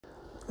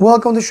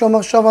Welcome to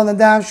Shomach Shav on the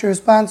Daf. Your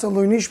sponsor,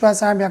 Lui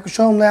Nishbas Arab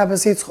Yakushom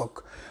Le'abas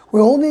Yitzchok.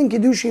 We're holding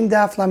Kidushin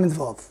Daf Lamed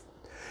Vav.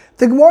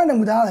 The Gemara in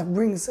Amud Aleph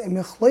brings a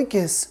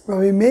Mechlokes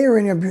Rabbi Meir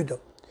and Rabbi Yehuda.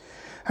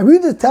 Rabbi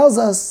Yehuda tells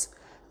us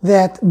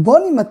that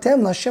Bonim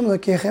Atem L'Hashem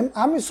Lokechem,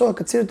 Am Yisrael are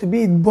considered to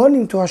be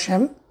Bonim to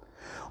Hashem,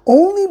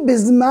 only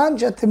Bizman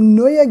Shatem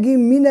Noyagim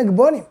Minag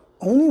Bonim,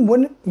 only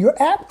when you're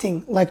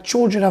acting like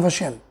children of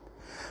Hashem.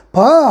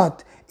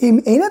 But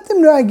Im Einatem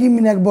Noyagim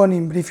Minag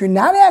Bonim, but if you're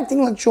not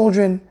acting like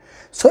children,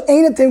 so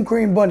Einatem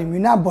Kurim Bonim, you're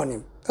not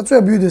Bonim. That's what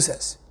Rabbi Yehuda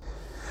says.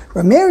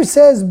 Rameir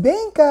says,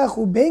 Benkach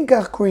u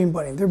Benkach Kurim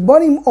Bonim. They're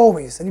Bonim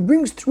always. And he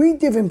brings three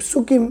different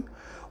psukim,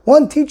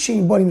 one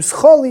teaching Bonim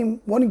Scholim,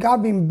 one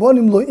Gabim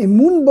Bonim Lo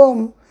Imun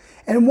Bom,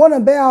 and one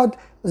about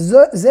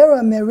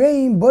Zera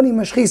Mereim Bonim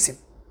Mashchisim.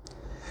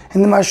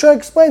 And the Mashar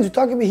explains, we're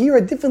talking about here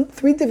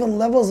three different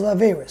levels of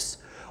Averis.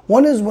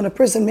 One is when a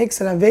person makes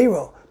an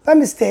Avero by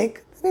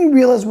mistake, didn't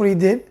realize what he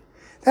did.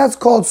 That's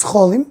called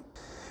Scholim.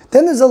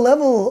 Then there's a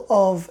level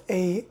of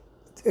a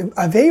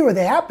Aveira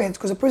that happens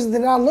because a person did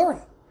not learn.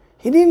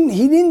 He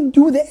didn't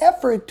do the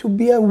effort to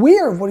be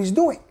aware of what he's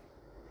doing.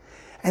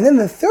 And then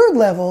the third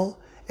level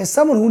is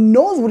someone who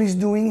knows what he's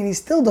doing and he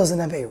still doesn't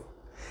Aveira.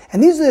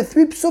 And these are the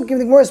three psukim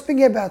that we're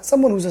speaking about.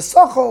 Someone who's a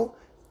sachol,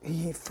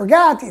 he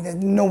forgot, he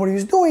didn't know what he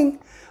was doing.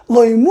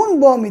 Lo imun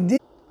bom, he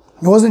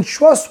wasn't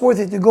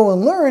trustworthy to go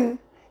and learn.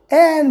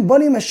 And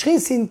bani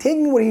mashchisin,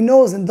 taking what he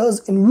knows and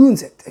does and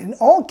ruins it. In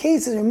all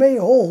cases,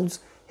 Rameir holds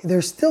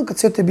they're still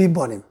considered to be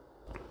bonim.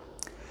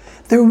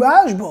 The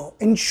Rashba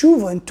in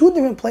Tshuva, in two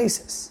different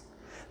places,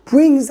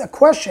 brings a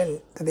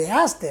question that they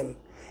asked him: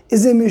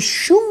 is it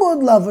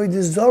mishumod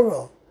lavodah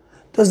zara?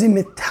 Does he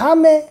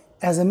metame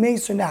as a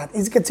mace or not?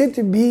 Is he considered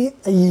to be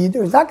a yid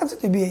or is not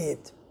considered to be a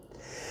yid?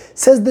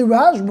 Says the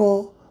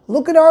Rashba,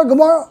 look at our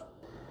Gemara.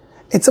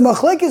 It's a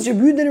machlekes Rabbi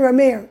Yehuda and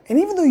Rameir, and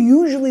even though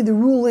usually the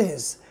rule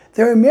is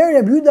that Rameir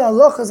and Rabbi Yehuda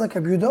halacha is like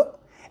Rabbi Yehuda,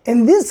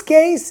 in this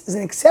case is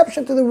an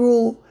exception to the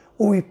rule.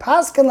 Where we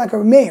paskin like a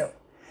mayor,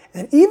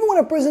 and even when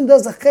a person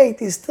does a chait,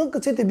 he's still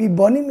considered to be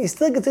bonim, he's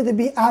still considered to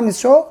be am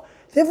Yisrael.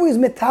 Therefore, he's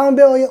metam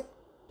be'oyel.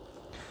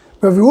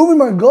 Rav Reuven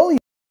Margoli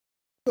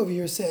over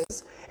here says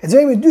it's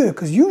very good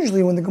because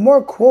usually when the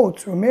Gemara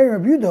quotes Rameir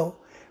and Rabbi Yehuda,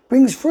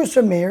 brings first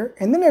Rameir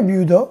and then Rabbi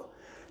Yehuda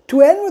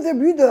to end with Rabbi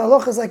Yehuda,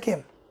 halacha is like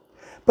him.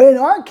 But in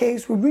our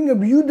case, we bring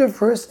Rabbi Yehuda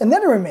first and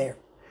then Rameir.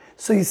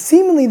 So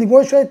seemingly the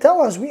Gemara is trying to tell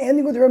us we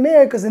ending with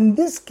Rameir because in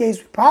this case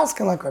we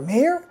paskin like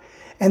Rameir,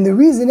 and the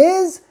reason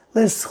is. For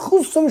Am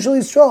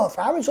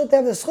Yisrael to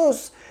have the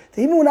schus,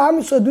 that even when Am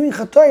Yisrael are doing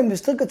chatoim, they're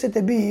still considered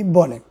to be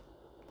bonim.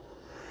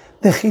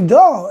 The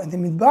Chidah and the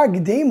Midbar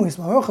Gedemus,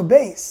 Marocha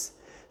Beis,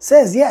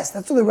 says yes,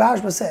 that's what the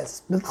Rashba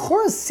says. But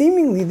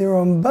seemingly the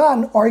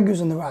Ramban argues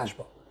on the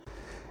Rashba.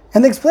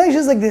 And the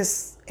explanation is like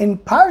this. In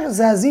Parashat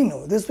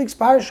Zazinu, this week's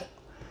Parashat,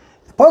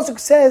 the Pasuk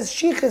says,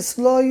 Shiches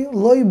loy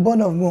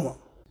bonov mumam.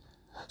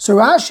 So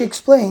Rashi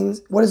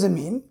explains, what does it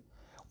mean?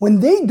 When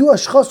they do a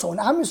shchoso, when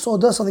Am Yisrael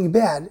does something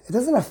bad, it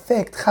doesn't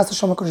affect Chas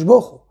Hashem HaKadosh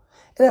Baruch Hu.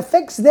 It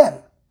affects them.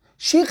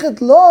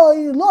 Shichet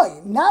loy,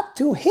 not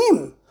to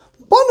him.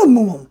 Bonav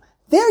mumum.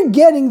 They're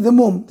getting the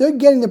mum. They're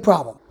getting the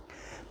problem.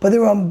 But the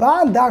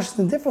Ramban dashes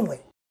them differently.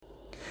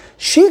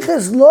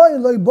 Shichet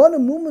loy bonav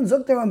mumum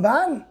zok the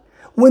Ramban.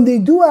 When they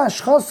do a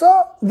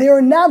shchoso, they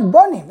are not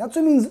bonim. That's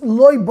what it means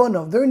loy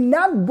bonav. They're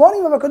not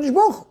bonim of HaKadosh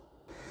Baruch Hu.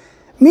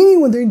 Meaning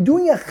when they're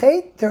doing a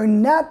chait, they're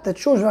not the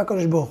children of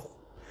HaKadosh Baruch Hu.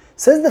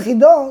 Says the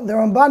Chidah, the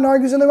Ramban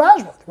argues in the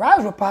Rashba. The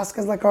Rashba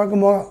paskas like our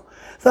Gemara.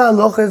 The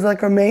halacha is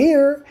like our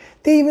Meir.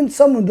 Even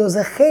someone who does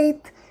a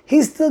chait,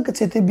 he's still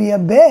considered to be a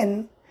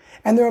ben.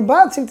 And the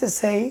Ramban seem to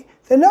say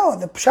that no,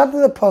 the pshat of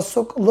the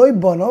pasuk loy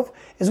bonov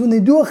is when they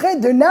do a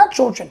chait, they're not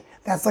children.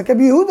 That's like a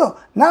Yehuda,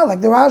 not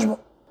like the Rashba.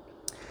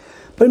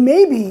 But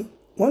maybe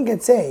one can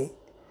say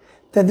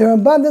that the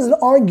Ramban doesn't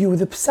argue with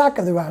the psak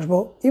of the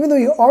Rashba, even though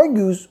he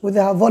argues with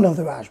the havana of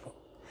the Rashba.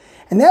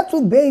 And that's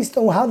what based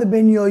on how the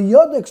Ben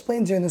Yoda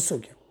explains here in the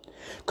Sugya.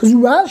 Because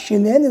Rashi,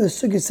 in the end of the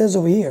Sugya, says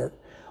over here,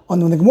 when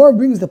the Gemara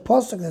brings the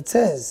pasuk that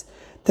says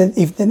that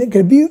if then it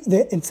could be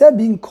that instead of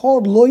being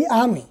called Loi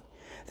Ami,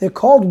 they're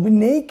called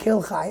Bnei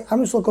Kilchai.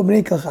 I'm just called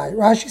Bnei Kilchai.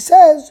 Rashi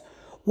says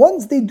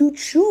once they do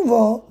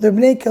tshuva, they're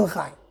Bnei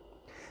Kilchai.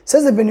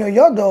 Says the Ben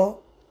Yoda,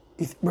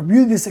 if Rabbi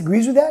Yehuda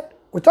disagrees with that,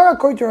 we're talking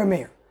according to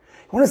Rameir. You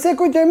want to say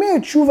according to Rameir,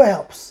 tshuva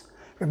helps.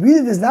 Rabbi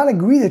Yehuda does not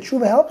agree that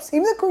tshuva helps,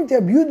 even according to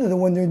Rabbi Yehuda, that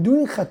when they're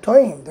doing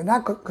chatoim, they're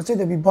not considered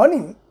to be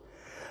banim.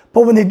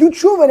 But when they do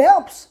tshuva, it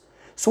helps.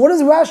 So what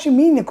does Rashi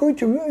mean, according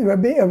to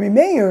Rabbi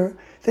Meir,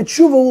 that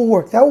tshuva will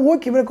work? That will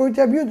work even according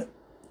to Rabbi Yehuda.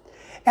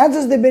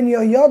 Answers the Ben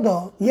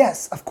Yoda,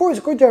 yes, of course,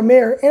 according to Rabbi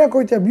Meir and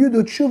according to Rabbi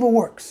Yehuda, tshuva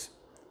works.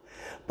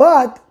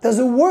 But does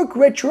it work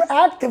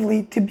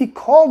retroactively to be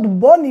called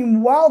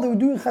banim while they were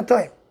doing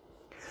chatoim?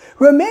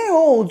 Rabbi Meir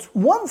holds,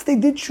 once they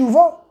did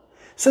tshuva,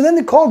 so then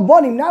they're called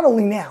banim, not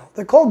only now,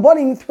 they're called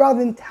banim throughout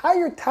the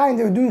entire time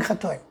they were doing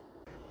chatoim.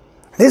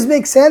 This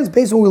makes sense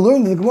based on what we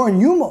learned in the Gemara in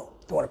Yuma.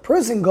 That when a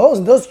person goes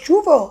and does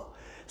tshuva,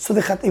 so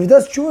if he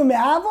does tshuva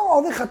me'ava,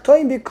 all the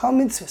chatoim become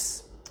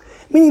mitzvahs.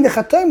 Meaning the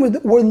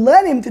Chatoim were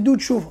led him to do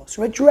tshuva.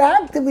 So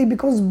retroactively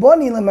becomes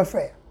bani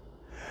lemafreya.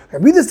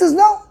 Rabbi Yehuda says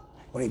no.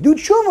 When you do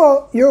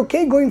tshuva, you're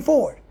okay going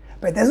forward.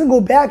 But it doesn't go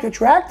back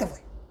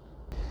retroactively.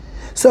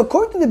 So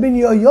according to the Ben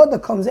Yoda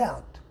comes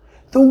out,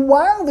 that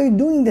while they're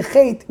doing the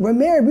chait,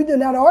 Rameh and Rabbi Yehuda are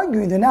not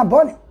arguing, they're not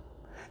bani.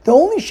 The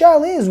only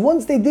shal is,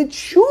 once they did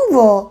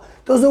tshuva,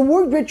 those are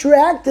worked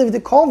retroactive to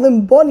call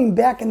them bani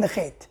back in the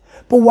chait.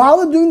 But while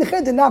they're doing the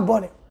chait, they're not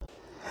bani.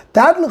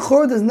 That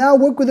lechor does not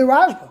work with the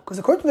Rashba, because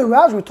according to the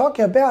Rashba, we're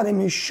talking about a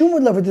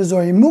Mishumad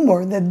Lavadazor, a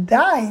Mumor that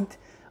died,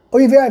 or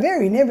he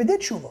never did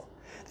tshuva.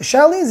 The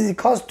shal is he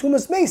caused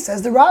tumas mace,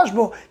 says the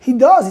Rashba, he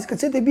does, he's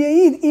considered to be a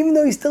Yid, even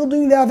though he's still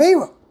doing the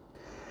Aveira.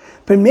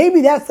 But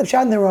maybe that's the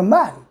pshat in the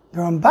Ramban. The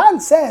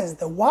Ramban says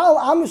that while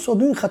Am Yisrael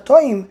doing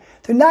chatoim,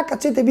 they're not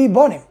considered to be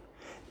bonim.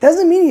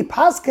 Doesn't mean he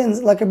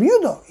paskins like a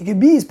Yehuda. He could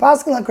be he's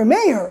paskin like a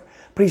mayor,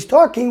 but he's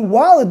talking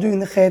while they're doing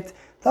the chet.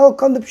 That will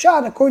come to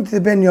pshat according to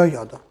the Ben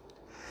Yoda.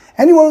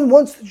 Anyone who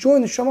wants to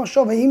join the Shomach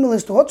Shava email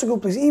list to Hotzegul,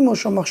 please email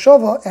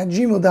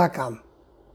shomachshava@gmail.com.